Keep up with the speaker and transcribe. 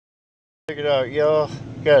Check it out, y'all.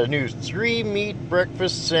 Got a new 3-meat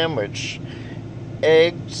breakfast sandwich.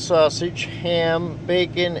 Egg, sausage, ham,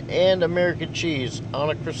 bacon, and American cheese on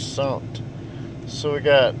a croissant. So we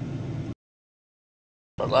got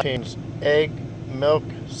egg, milk,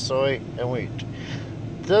 soy, and wheat.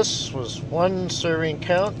 This was one serving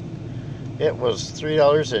count. It was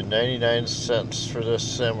 $3.99 for this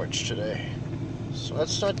sandwich today. So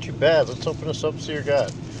that's not too bad. Let's open this up and see what we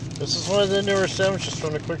got. This is one of the newer sandwiches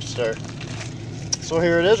from the Kwik Start. So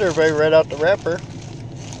here it is, everybody, right out the wrapper.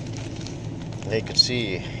 And you can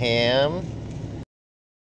see ham,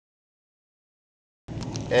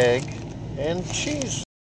 egg, and cheese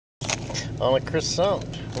on a croissant.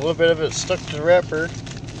 A little bit of it stuck to the wrapper.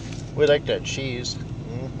 We like that cheese.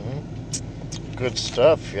 Good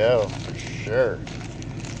stuff, yeah, for sure.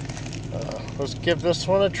 Let's give this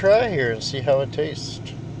one a try here and see how it tastes.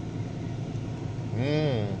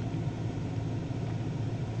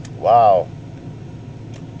 Wow.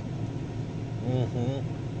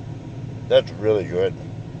 That's really good.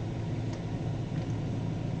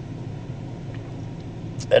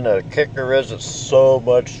 And the kicker is it's so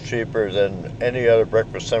much cheaper than any other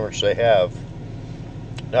breakfast sandwich they have.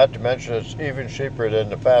 Not to mention it's even cheaper than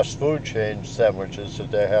the fast food chain sandwiches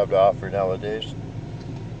that they have to offer nowadays.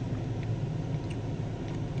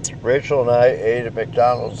 Rachel and I ate at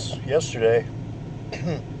McDonald's yesterday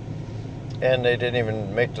and they didn't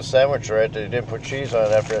even make the sandwich right. They didn't put cheese on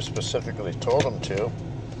it after I specifically told them to.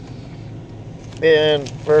 And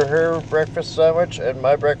for her breakfast sandwich and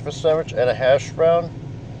my breakfast sandwich and a hash brown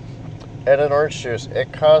and an orange juice,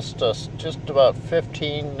 it cost us just about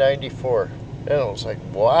 $15.94. And I was like,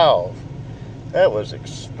 wow, that was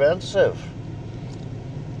expensive.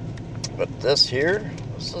 But this here,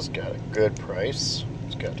 this has got a good price.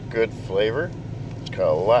 It's got a good flavor. It's got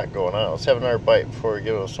a lot going on. Let's have another bite before we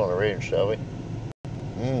give this one a rating, shall we?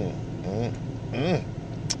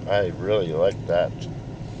 I really like that.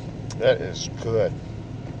 That is good.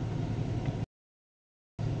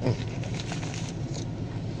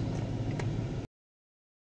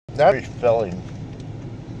 Very filling.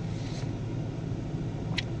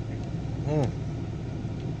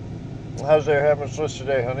 How's their having Swiss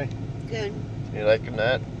today, honey? Good. You liking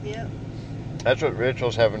that? Yep. That's what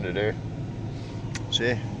Rachel's having today.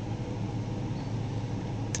 See?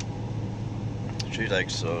 She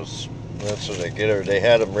likes those. That's what I get her. They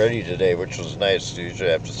had them ready today, which was nice. You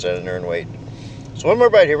usually have to sit in there and wait. So one more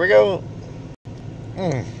bite. Here we go.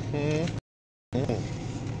 And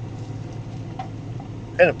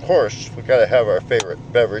of course, we gotta have our favorite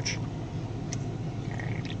beverage.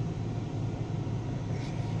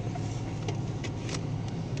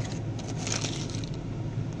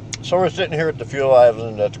 So we're sitting here at the fuel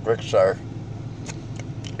island at the Kwik Start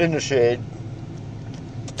in the shade.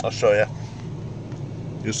 I'll show you.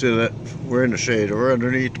 You'll see that we're in the shade. We're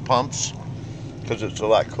underneath the pumps because it's a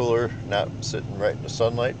lot cooler, not sitting right in the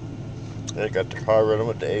sunlight. They got the car running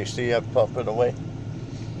with the AC up pumping away.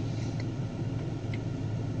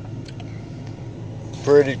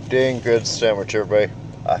 Pretty dang good sandwich, everybody.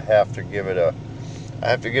 I have to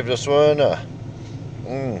give this one a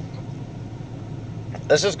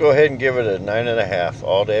let's just go ahead and give it a 9.5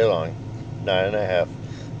 all day long. 9.5.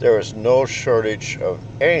 There is no shortage of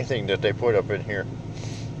anything that they put up in here.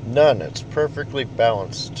 None. It's perfectly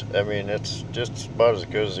balanced. I mean, it's just about as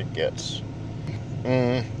good as it gets.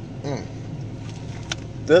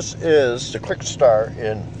 This is the Kwik Start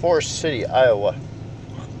in Forest City, Iowa.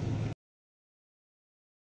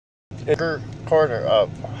 In the corner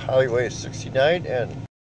of Highway 69 and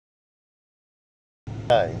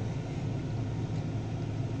 9.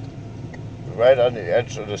 Right on the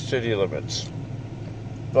edge of the city limits.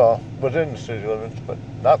 Well, within the city limits, but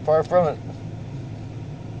not far from it.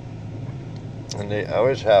 And they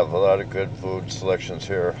always have a lot of good food selections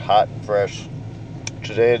here, hot and fresh.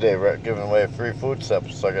 Today they were giving away a free food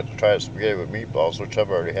sample, so I got to try the spaghetti with meatballs, which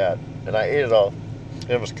I've already had. And I ate it all.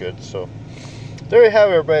 It was good, so there you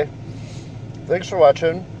have it, everybody. Thanks for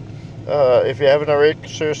watching. If you haven't already,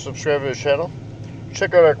 consider subscribing to the channel.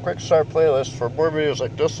 Check out our Kwik Start playlist for more videos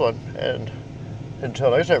like this one. And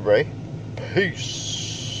until next time, everybody, peace.